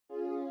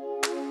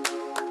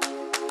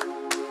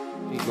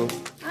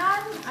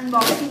I'm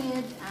unboxing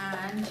it,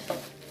 and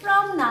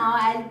from now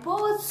I'll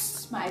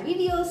post my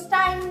videos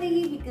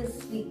timely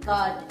because we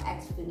got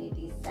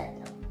Xfinity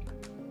set up.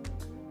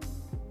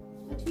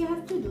 What you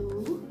have to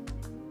do,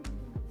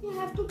 you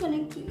have to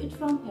connect it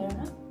from here,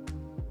 no?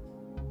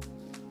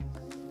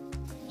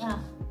 Yeah,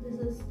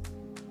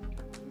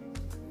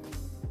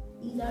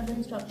 these are the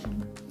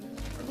instructions.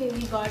 Okay,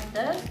 we got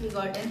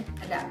an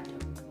adapter.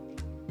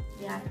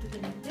 We have to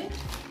connect it.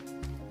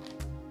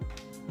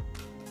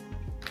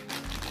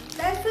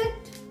 That's it.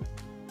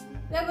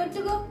 We are good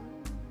to go.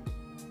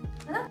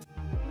 Huh?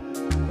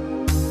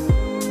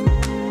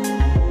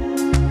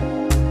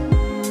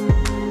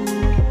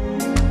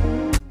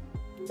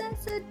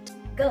 That's it.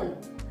 Go.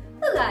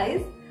 So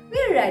guys, we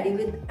are ready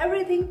with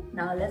everything.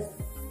 Now let's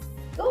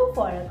go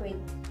for a quick,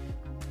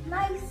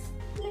 nice,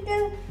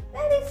 little,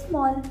 very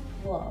small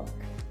walk.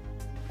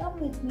 Come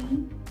with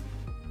me.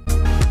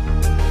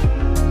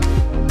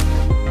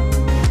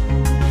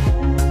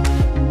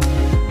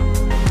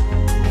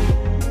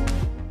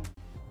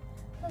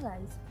 So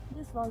guys,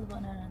 this was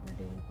one another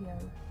day here.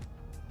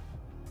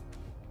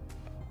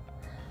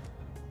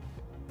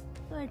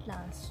 So at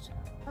last,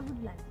 I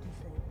would like to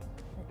say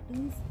that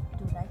please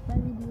do like my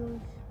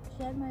videos,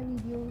 share my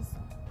videos,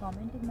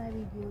 comment in my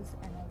videos,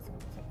 and also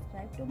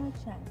subscribe to my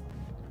channel.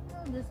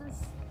 So this is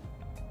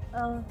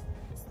a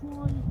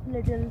small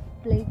little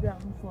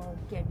playground for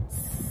kids.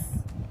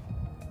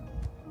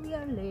 We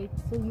are late,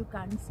 so you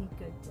can't see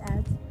kids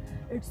as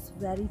it's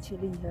very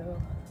chilly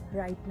here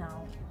right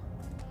now,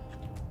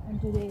 and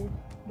today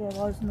there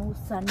was no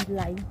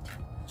sunlight,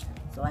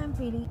 so I'm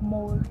feeling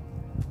more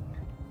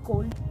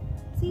cold.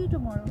 See you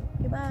tomorrow.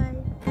 Okay, bye.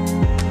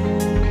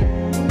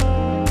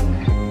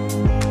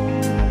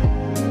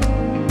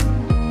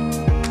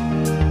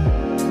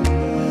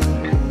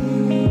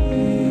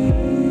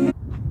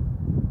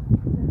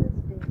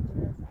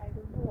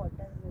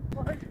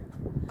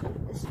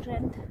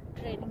 Strength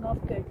training of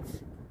kids.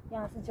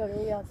 यहाँ से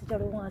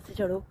चढ़ो, वहाँ से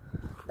चढ़ो.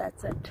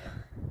 That's it.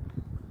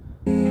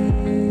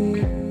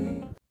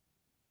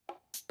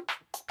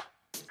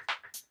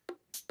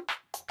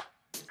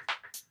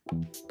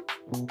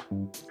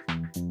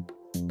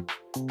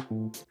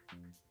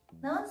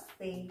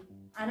 Namaste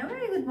and a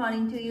very good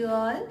morning to you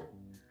all.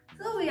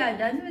 So we are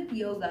done with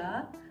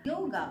yoga.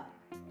 Yoga,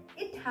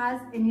 it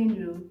has Indian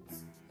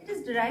roots. It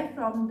is derived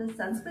from the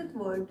Sanskrit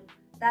word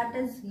that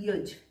is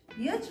yuj.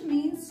 Yuj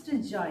means to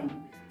join.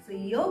 So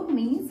yoga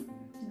means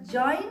to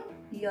join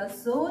your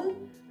soul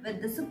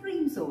with the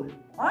Supreme Soul,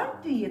 or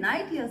to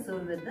unite your soul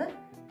with the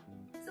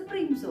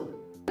Supreme Soul.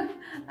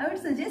 I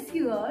would suggest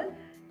you all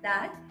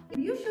that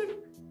you should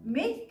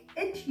make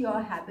it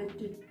your habit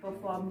to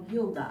perform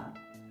yoga.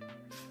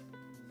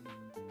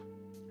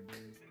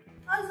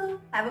 Also,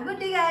 have a good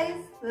day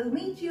guys. We'll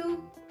meet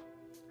you.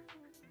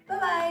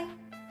 Bye-bye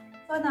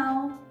for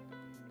now.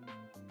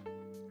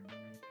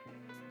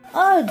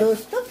 और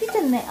दोस्तों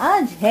kitchen में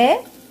आज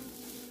है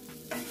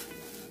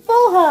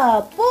poha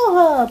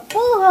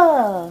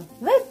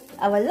with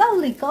our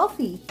lovely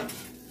coffee.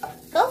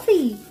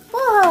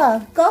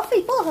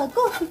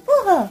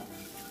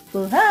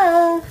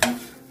 Poha.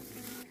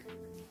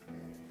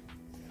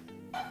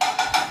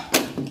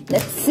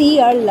 Let's see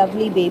our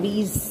lovely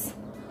babies.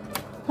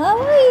 How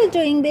are you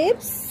doing,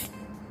 babes?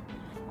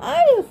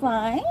 Are you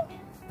fine?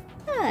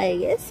 I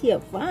guess you're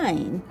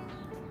fine.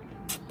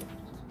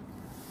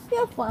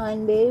 You're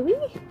fine, baby.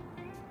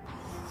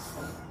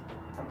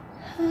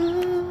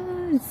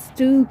 It's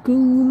too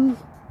cool.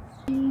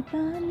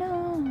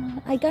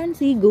 I can't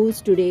see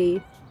ghosts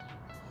today.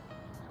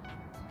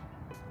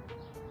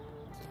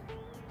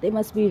 They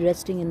must be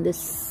resting in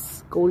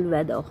this cold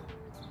weather.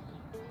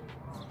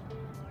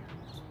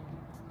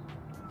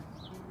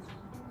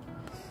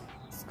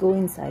 Let's go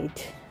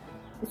inside.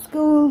 It's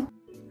cool.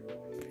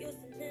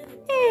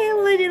 Hey,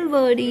 little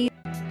birdie.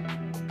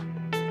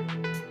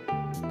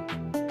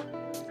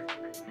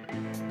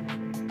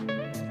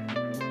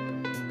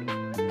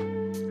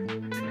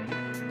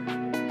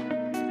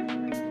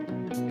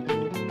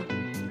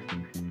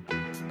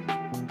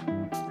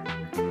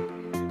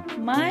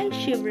 My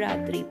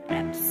Shivratri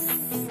preps.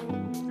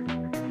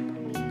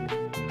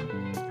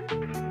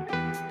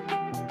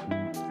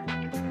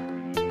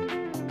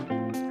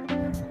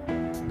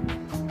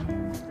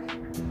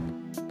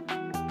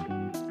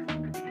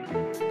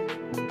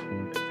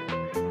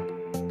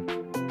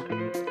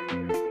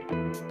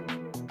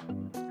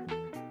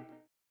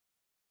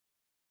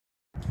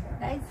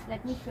 Guys,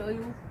 let me show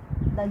you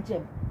the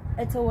gym.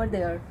 It's over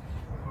there.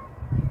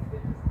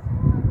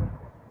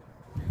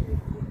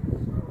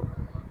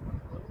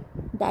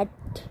 That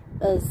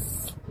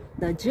is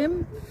the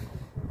gym.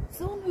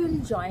 Soon we will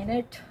join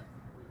it.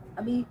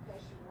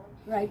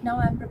 Right now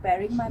I'm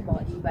preparing my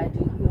body by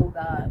doing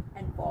yoga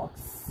and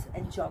walks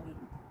and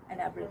jogging and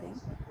everything.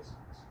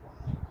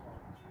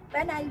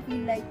 When I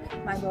feel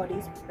like my body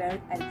is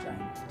prepared, I'll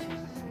join it.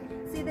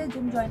 See, the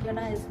gym join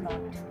karna is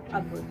not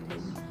a good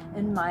thing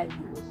in my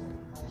view.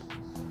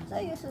 So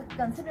you should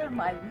consider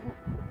my view.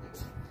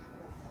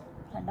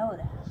 Thanda ho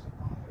raha hai.